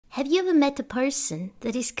Have you ever met a person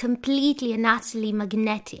that is completely and utterly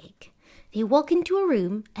magnetic? They walk into a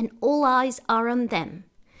room and all eyes are on them.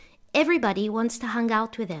 Everybody wants to hang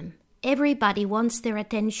out with them. Everybody wants their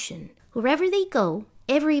attention. Wherever they go,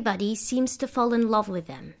 everybody seems to fall in love with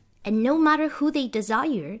them. And no matter who they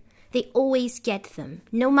desire, they always get them.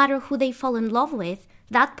 No matter who they fall in love with,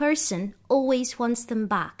 that person always wants them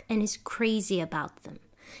back and is crazy about them.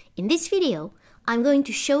 In this video, I'm going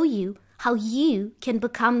to show you how you can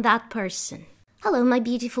become that person. Hello, my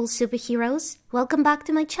beautiful superheroes. Welcome back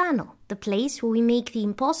to my channel, the place where we make the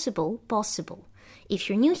impossible possible. If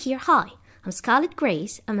you're new here, hi. I'm Scarlet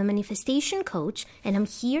Grace, I'm a manifestation coach, and I'm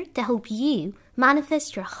here to help you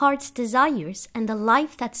manifest your heart's desires and a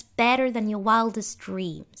life that's better than your wildest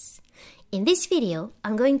dreams. In this video,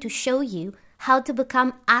 I'm going to show you how to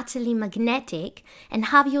become utterly magnetic and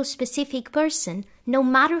have your specific person, no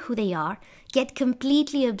matter who they are, get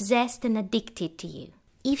completely obsessed and addicted to you.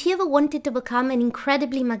 If you ever wanted to become an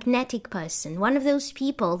incredibly magnetic person, one of those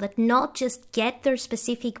people that not just get their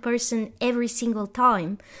specific person every single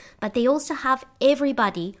time, but they also have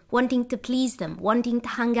everybody wanting to please them, wanting to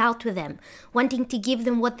hang out with them, wanting to give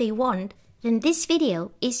them what they want, then this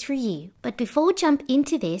video is for you. But before we jump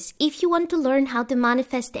into this, if you want to learn how to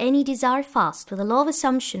manifest any desire fast with the law of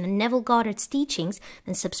assumption and Neville Goddard's teachings,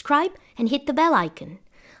 then subscribe and hit the bell icon.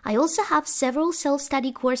 I also have several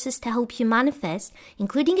self-study courses to help you manifest,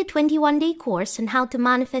 including a 21-day course on how to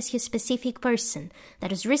manifest your specific person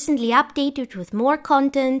that is recently updated with more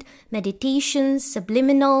content, meditations,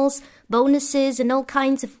 subliminals, bonuses, and all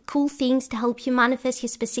kinds of cool things to help you manifest your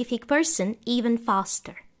specific person even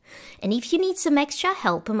faster. And if you need some extra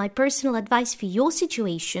help or my personal advice for your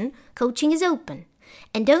situation, coaching is open.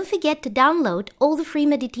 And don't forget to download all the free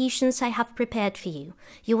meditations I have prepared for you.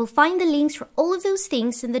 You will find the links for all of those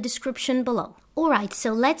things in the description below. Alright,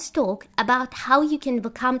 so let's talk about how you can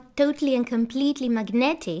become totally and completely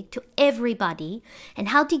magnetic to everybody and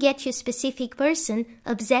how to get your specific person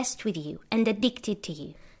obsessed with you and addicted to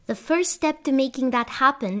you. The first step to making that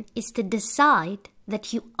happen is to decide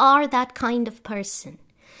that you are that kind of person.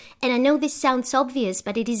 And I know this sounds obvious,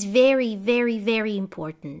 but it is very, very, very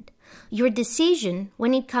important. Your decision,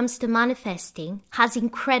 when it comes to manifesting, has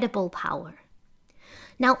incredible power.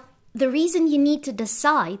 Now, the reason you need to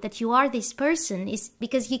decide that you are this person is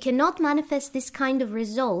because you cannot manifest this kind of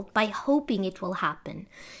result by hoping it will happen.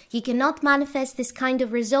 You cannot manifest this kind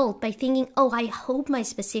of result by thinking, oh, I hope my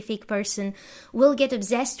specific person will get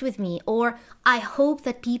obsessed with me, or I hope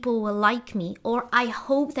that people will like me, or I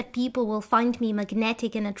hope that people will find me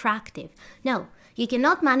magnetic and attractive. No, you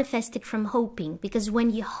cannot manifest it from hoping, because when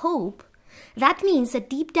you hope, that means that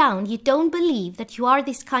deep down you don't believe that you are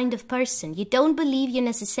this kind of person. You don't believe you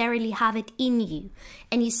necessarily have it in you.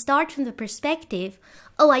 And you start from the perspective,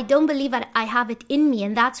 oh, I don't believe that I have it in me,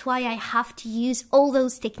 and that's why I have to use all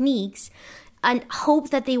those techniques and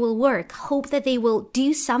hope that they will work, hope that they will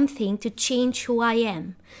do something to change who I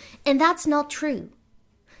am. And that's not true.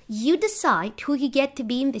 You decide who you get to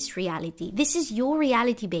be in this reality. This is your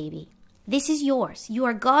reality, baby. This is yours. You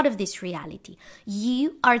are God of this reality.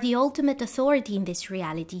 You are the ultimate authority in this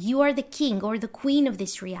reality. You are the king or the queen of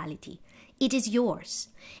this reality. It is yours.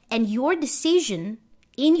 And your decision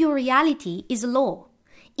in your reality is law.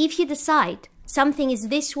 If you decide something is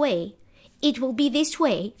this way, it will be this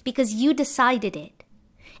way because you decided it.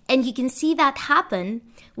 And you can see that happen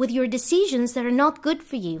with your decisions that are not good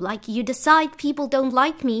for you. Like you decide people don't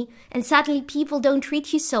like me and suddenly people don't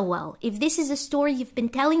treat you so well. If this is a story you've been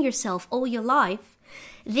telling yourself all your life,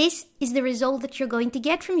 this is the result that you're going to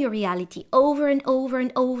get from your reality over and over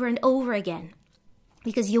and over and over again.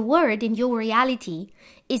 Because your word in your reality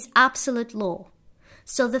is absolute law.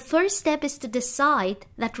 So the first step is to decide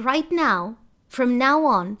that right now, from now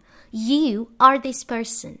on, you are this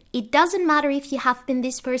person. It doesn't matter if you have been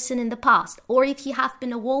this person in the past, or if you have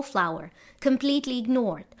been a wallflower, completely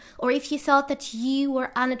ignored, or if you thought that you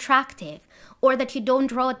were unattractive, or that you don't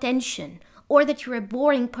draw attention, or that you're a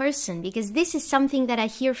boring person, because this is something that I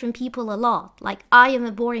hear from people a lot, like, I am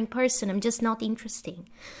a boring person, I'm just not interesting.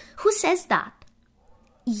 Who says that?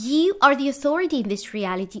 You are the authority in this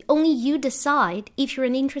reality. Only you decide if you're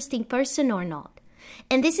an interesting person or not.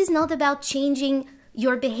 And this is not about changing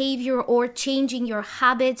your behavior or changing your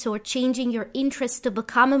habits or changing your interests to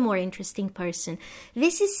become a more interesting person.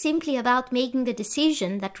 This is simply about making the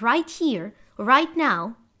decision that right here, right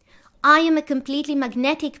now, I am a completely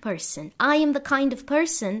magnetic person. I am the kind of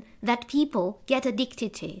person that people get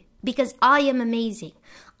addicted to because I am amazing.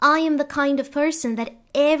 I am the kind of person that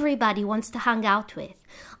everybody wants to hang out with.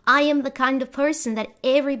 I am the kind of person that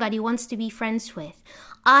everybody wants to be friends with.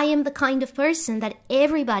 I am the kind of person that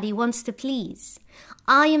everybody wants to please.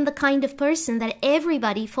 I am the kind of person that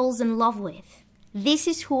everybody falls in love with. This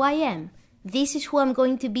is who I am. This is who I'm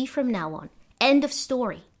going to be from now on. End of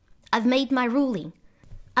story. I've made my ruling.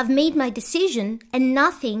 I've made my decision, and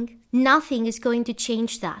nothing is going to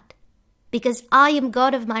change that. Because I am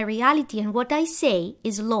God of my reality, and what I say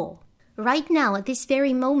is law. Right now, at this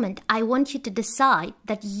very moment, I want you to decide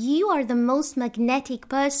that you are the most magnetic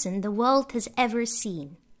person the world has ever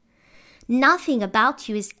seen. Nothing about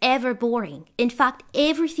you is ever boring. In fact,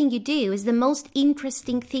 everything you do is the most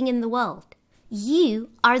interesting thing in the world.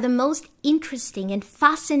 You are the most interesting and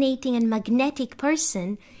fascinating and magnetic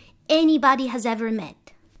person anybody has ever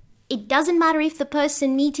met. It doesn't matter if the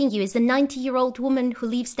person meeting you is the 90-year-old woman who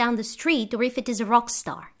lives down the street or if it is a rock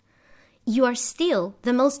star. You are still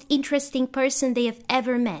the most interesting person they have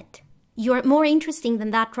ever met. You're more interesting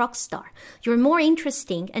than that rock star. You're more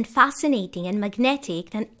interesting and fascinating and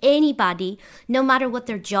magnetic than anybody, no matter what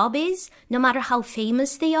their job is, no matter how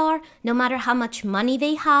famous they are, no matter how much money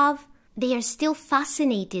they have. They are still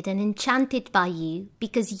fascinated and enchanted by you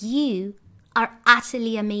because you are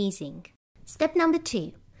utterly amazing. Step number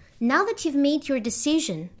 2. Now that you've made your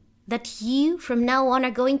decision that you from now on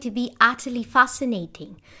are going to be utterly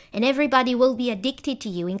fascinating and everybody will be addicted to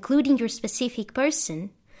you, including your specific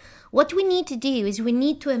person, what we need to do is we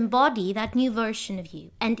need to embody that new version of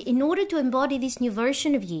you. And in order to embody this new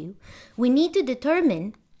version of you, we need to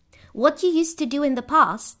determine what you used to do in the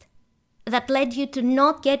past that led you to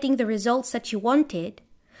not getting the results that you wanted,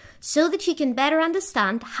 so that you can better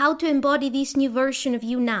understand how to embody this new version of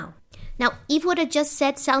you now. Now, if what I just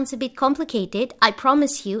said sounds a bit complicated, I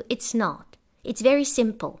promise you it's not. It's very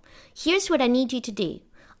simple. Here's what I need you to do.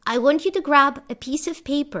 I want you to grab a piece of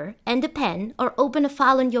paper and a pen or open a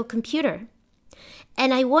file on your computer.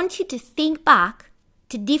 And I want you to think back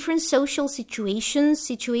to different social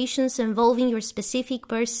situations involving your specific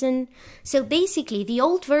person. So basically, the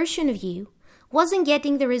old version of you wasn't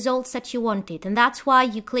getting the results that you wanted, and that's why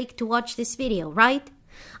you clicked to watch this video, right?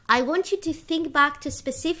 I want you to think back to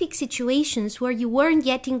specific situations where you weren't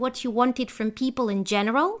getting what you wanted from people in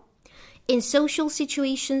general, in social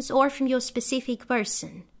situations, or from your specific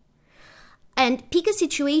person. And pick a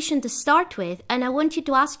situation to start with, and I want you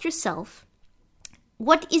to ask yourself,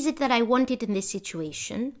 what is it that I wanted in this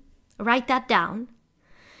situation? Write that down.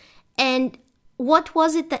 And what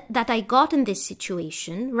was it that I got in this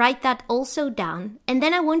situation? Write that also down. And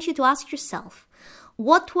then I want you to ask yourself,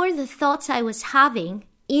 what were the thoughts I was having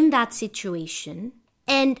in that situation?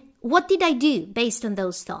 And what did I do based on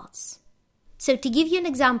those thoughts? So to give you an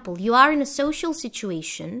example, you are in a social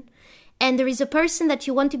situation and there is a person that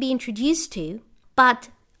you want to be introduced to, but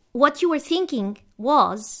what you were thinking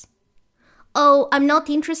was, oh, I'm not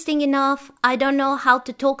interesting enough. I don't know how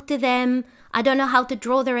to talk to them. I don't know how to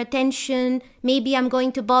draw their attention. Maybe I'm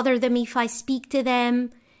going to bother them if I speak to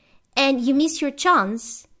them. And you miss your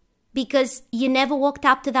chance because you never walked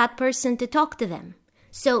up to that person to talk to them.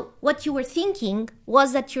 So what you were thinking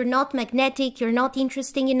was that you're not magnetic, you're not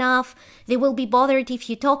interesting enough, they will be bothered if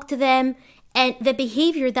you talk to them. And the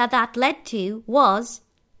behavior that led to was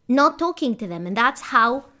not talking to them. And that's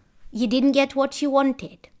how you didn't get what you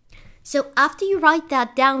wanted. So after you write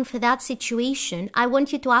that down for that situation, I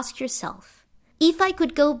want you to ask yourself, if I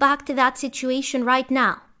could go back to that situation right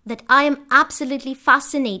now, that I am absolutely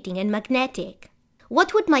fascinating and magnetic,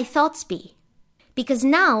 what would my thoughts be? Because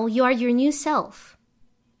now you are your new self.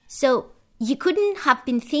 So you couldn't have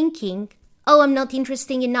been thinking, oh, I'm not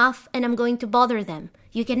interesting enough and I'm going to bother them.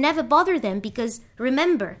 You can never bother them because,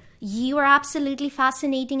 remember, you are absolutely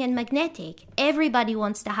fascinating and magnetic. Everybody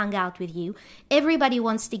wants to hang out with you. Everybody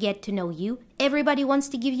wants to get to know you. Everybody wants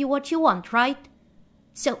to give you what you want, right?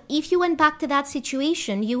 So if you went back to that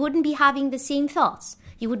situation, you wouldn't be having the same thoughts.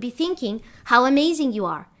 You would be thinking how amazing you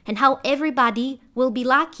are and how everybody will be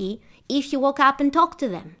lucky if you walk up and talk to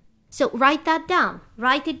them. So write that down.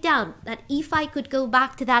 Write it down that if I could go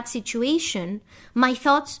back to that situation, my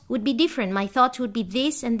thoughts would be different. My thoughts would be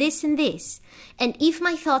this and this and this. And if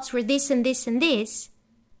my thoughts were this and this and this,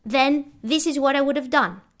 then this is what I would have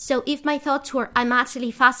done. So if my thoughts were, I'm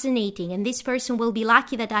absolutely fascinating and this person will be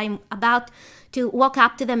lucky that I'm about to walk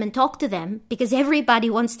up to them and talk to them because everybody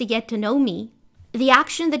wants to get to know me, the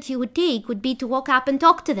action that you would take would be to walk up and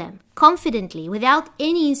talk to them confidently, without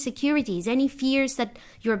any insecurities, any fears that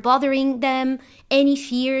you're bothering them, any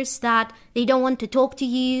fears that they don't want to talk to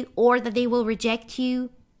you or that they will reject you.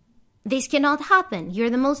 This cannot happen. You're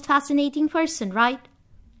the most fascinating person, right?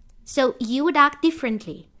 So you would act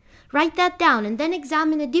differently. Write that down and then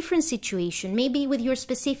examine a different situation, maybe with your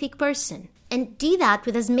specific person. And do that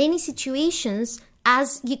with as many situations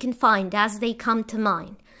as you can find, as they come to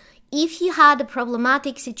mind. if you had a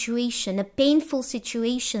problematic situation, a painful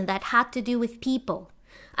situation that had to do with people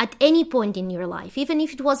at any point in your life, even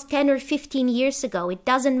if it was 10 or 15 years ago, it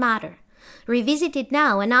doesn't matter. Revisit it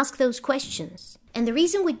now and ask those questions. And the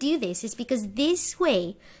reason we do this is because this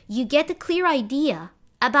way you get a clear idea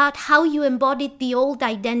about how you embodied the old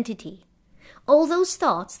identity. All those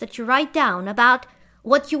thoughts that you write down about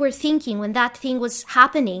what you were thinking when that thing was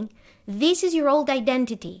happening, this is your old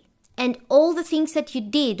identity. And all the things that you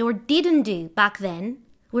did or didn't do back then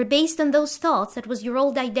were based on those thoughts that was your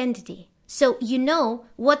old identity. So you know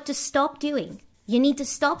what to stop doing. You need to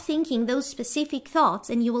stop thinking those specific thoughts,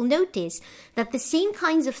 and you will notice that the same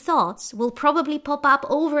kinds of thoughts will probably pop up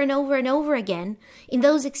over and over and over again in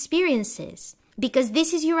those experiences, because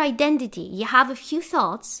this is your identity. You have a few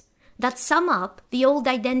thoughts that sum up the old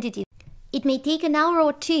identity. It may take an hour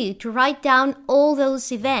or two to write down all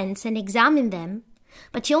those events and examine them,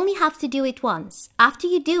 but you only have to do it once. After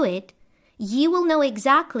you do it, you will know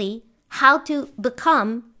exactly how to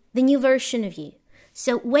become the new version of you.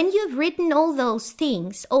 So when you've written all those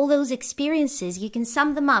things, all those experiences, you can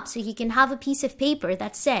sum them up so you can have a piece of paper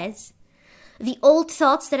that says, the old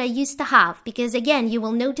thoughts that I used to have, because again, you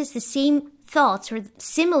will notice the same thoughts or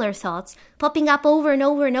similar thoughts popping up over and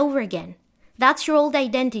over and over again. That's your old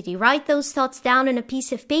identity. Write those thoughts down on a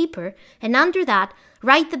piece of paper, and under that,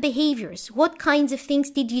 write the behaviors. What kinds of things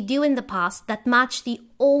did you do in the past that match the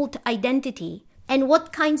old identity? And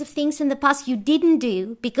what kinds of things in the past you didn't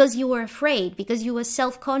do because you were afraid, because you were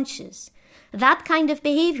self-conscious? That kind of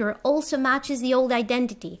behavior also matches the old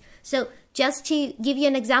identity. So just to give you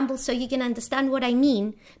an example so you can understand what I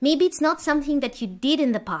mean, maybe it's not something that you did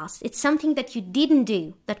in the past. It's something that you didn't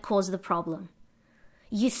do that caused the problem.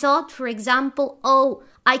 You thought, for example, oh,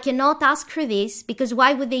 I cannot ask for this because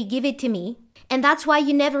why would they give it to me? And that's why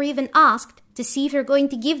you never even asked to see if they're going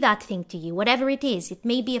to give that thing to you, whatever it is. It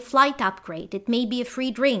may be a flight upgrade, it may be a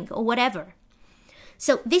free drink or whatever.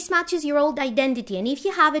 So this matches your old identity, and if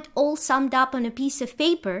you have it all summed up on a piece of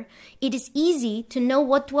paper, it is easy to know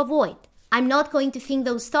what to avoid. I'm not going to think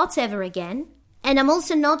those thoughts ever again, and I'm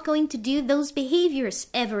also not going to do those behaviors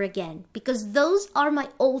ever again, because those are my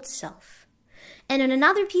old self. And on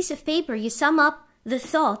another piece of paper, you sum up the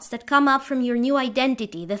thoughts that come up from your new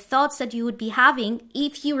identity, the thoughts that you would be having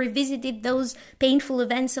if you revisited those painful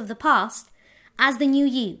events of the past as the new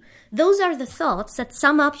you. Those are the thoughts that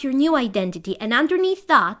sum up your new identity. And underneath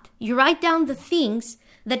that, you write down the things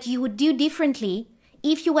that you would do differently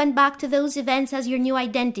if you went back to those events as your new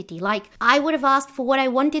identity. Like, I would have asked for what I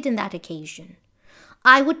wanted in that occasion.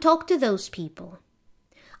 I would talk to those people.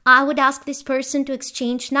 I would ask this person to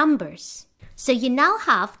exchange numbers. So you now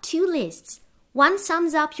have two lists. One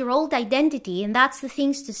sums up your old identity, and that's the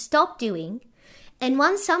things to stop doing. And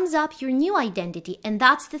one sums up your new identity, and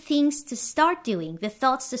that's the things to start doing, the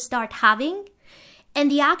thoughts to start having, and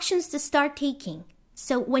the actions to start taking.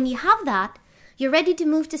 So when you have that, you're ready to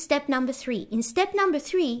move to step number 3. In step number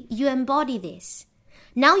 3, you embody this.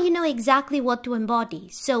 Now you know exactly what to embody.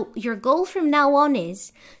 So your goal from now on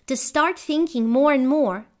is to start thinking more and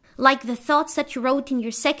more like the thoughts that you wrote in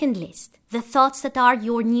your second list, the thoughts that are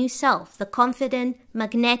your new self, the confident,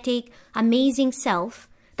 magnetic, amazing self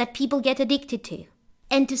that people get addicted to.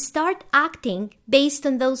 And to start acting based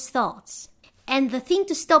on those thoughts. And the thing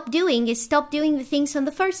to stop doing is stop doing the things on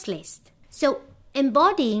the first list. So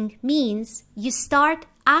embodying means you start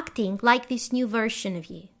acting like this new version of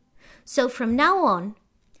you. So from now on,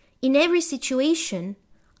 in every situation,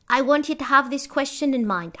 I want you to have this question in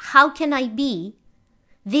mind. How can I be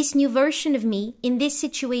this new version of me in this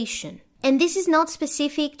situation? And this is not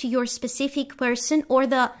specific to your specific person or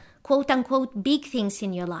the quote-unquote big things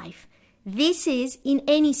in your life. This is in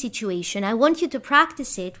any situation. I want you to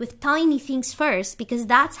practice it with tiny things first, because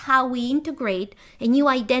that's how we integrate a new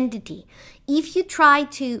identity. If you try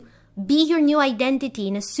to be your new identity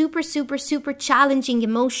in a super challenging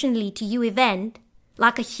emotionally to you event,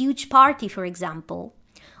 like a huge party, for example,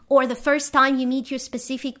 or the first time you meet your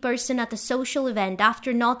specific person at a social event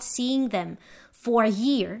after not seeing them for a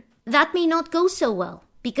year, that may not go so well,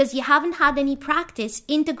 because you haven't had any practice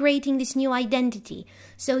integrating this new identity.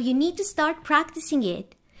 So you need to start practicing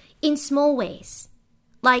it in small ways.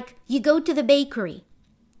 Like, you go to the bakery.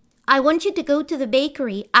 I want you to go to the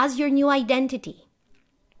bakery as your new identity.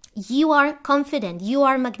 You are confident, you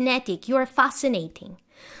are magnetic, you are fascinating.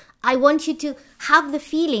 I want you to have the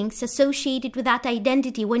feelings associated with that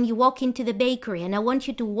identity when you walk into the bakery, and I want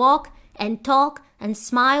you to walk and talk and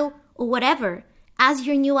smile or whatever as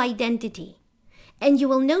your new identity. And you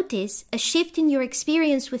will notice a shift in your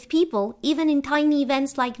experience with people, even in tiny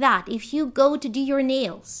events like that. If you go to do your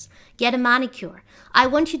nails, get a manicure. I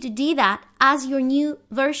want you to do that as your new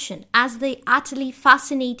version, as the utterly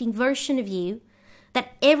fascinating version of you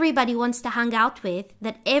that everybody wants to hang out with,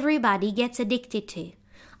 that everybody gets addicted to.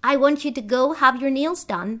 I want you to go have your nails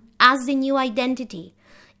done as the new identity.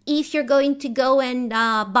 If you're going to go and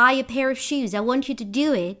buy a pair of shoes, I want you to do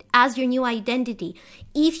it as your new identity.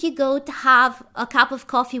 If you go to have a cup of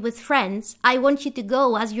coffee with friends, I want you to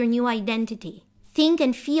go as your new identity. Think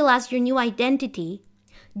and feel as your new identity.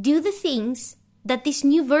 Do the things that this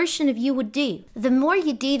new version of you would do. The more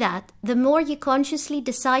you do that, the more you consciously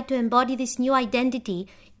decide to embody this new identity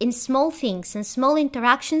in small things and small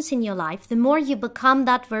interactions in your life, the more you become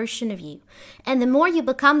that version of you. And the more you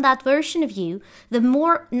become that version of you, the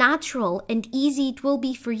more natural and easy it will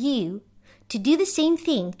be for you to do the same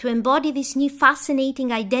thing, to embody this new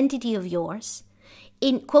fascinating identity of yours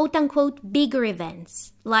in quote-unquote bigger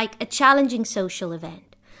events, like a challenging social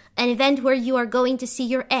event, an event where you are going to see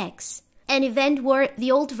your ex, an event where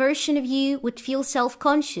the old version of you would feel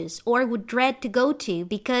self-conscious or would dread to go to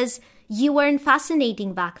because you weren't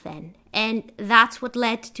fascinating back then, and that's what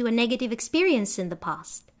led to a negative experience in the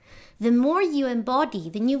past. The more you embody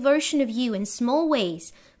the new version of you in small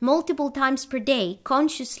ways, multiple times per day,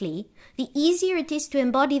 consciously, the easier it is to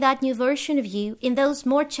embody that new version of you in those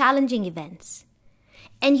more challenging events.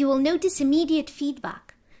 And you will notice immediate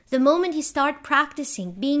feedback. The moment you start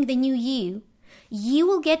practicing being the new you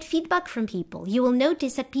will get feedback from people. You will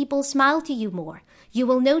notice that people smile to you more. You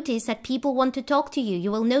will notice that people want to talk to you.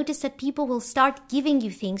 You will notice that people will start giving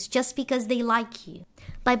you things just because they like you.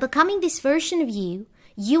 By becoming this version of you,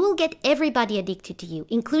 you will get everybody addicted to you,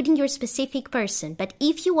 including your specific person. But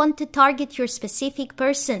if you want to target your specific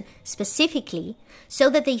person specifically, so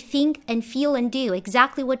that they think and feel and do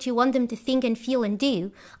exactly what you want them to think and feel and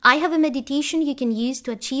do, I have a meditation you can use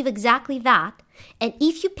to achieve exactly that. And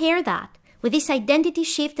if you pair that with this identity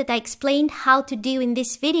shift that I explained how to do in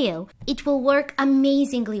this video, it will work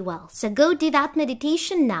amazingly well. So go do that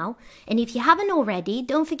meditation now. And if you haven't already,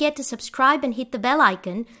 don't forget to subscribe and hit the bell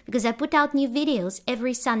icon, because I put out new videos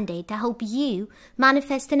every Sunday to help you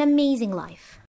manifest an amazing life.